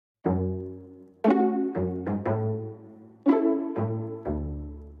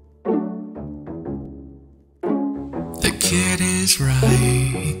kid is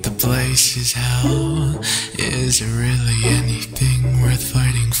right, the place is hell. Is it really anything worth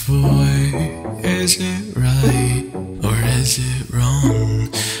fighting for? Is it right, or is it wrong?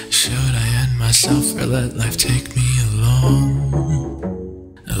 Should I end myself or let life take me along?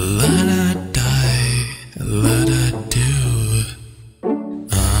 Let I die, let I do.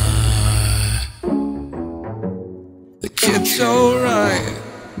 The kid's so right,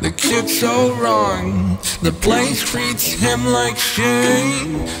 the kid's so wrong. The place treats him like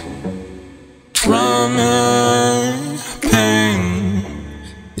shame. Trauma, pain,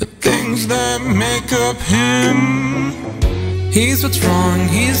 the things that make up him. He's what's wrong,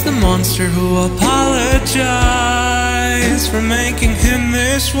 he's the monster who will apologize for making him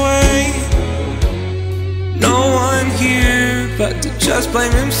this way. No one here but to just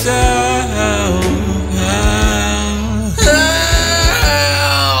blame himself.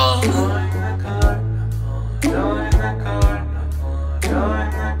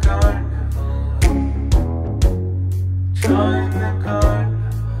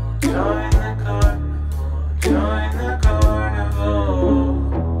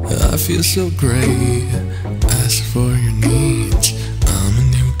 I feel so great, ask for your needs. I'm a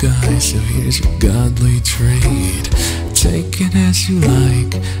new guy, so here's your godly treat. Take it as you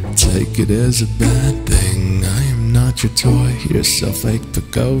like, take it as a bad thing. I am not your toy, you're so fake,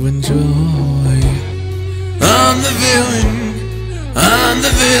 but go enjoy. I'm the villain, I'm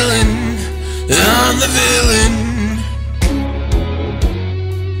the villain, I'm the villain.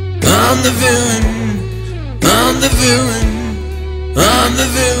 I'm the villain, I'm the villain, I'm the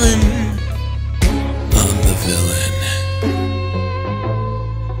villain.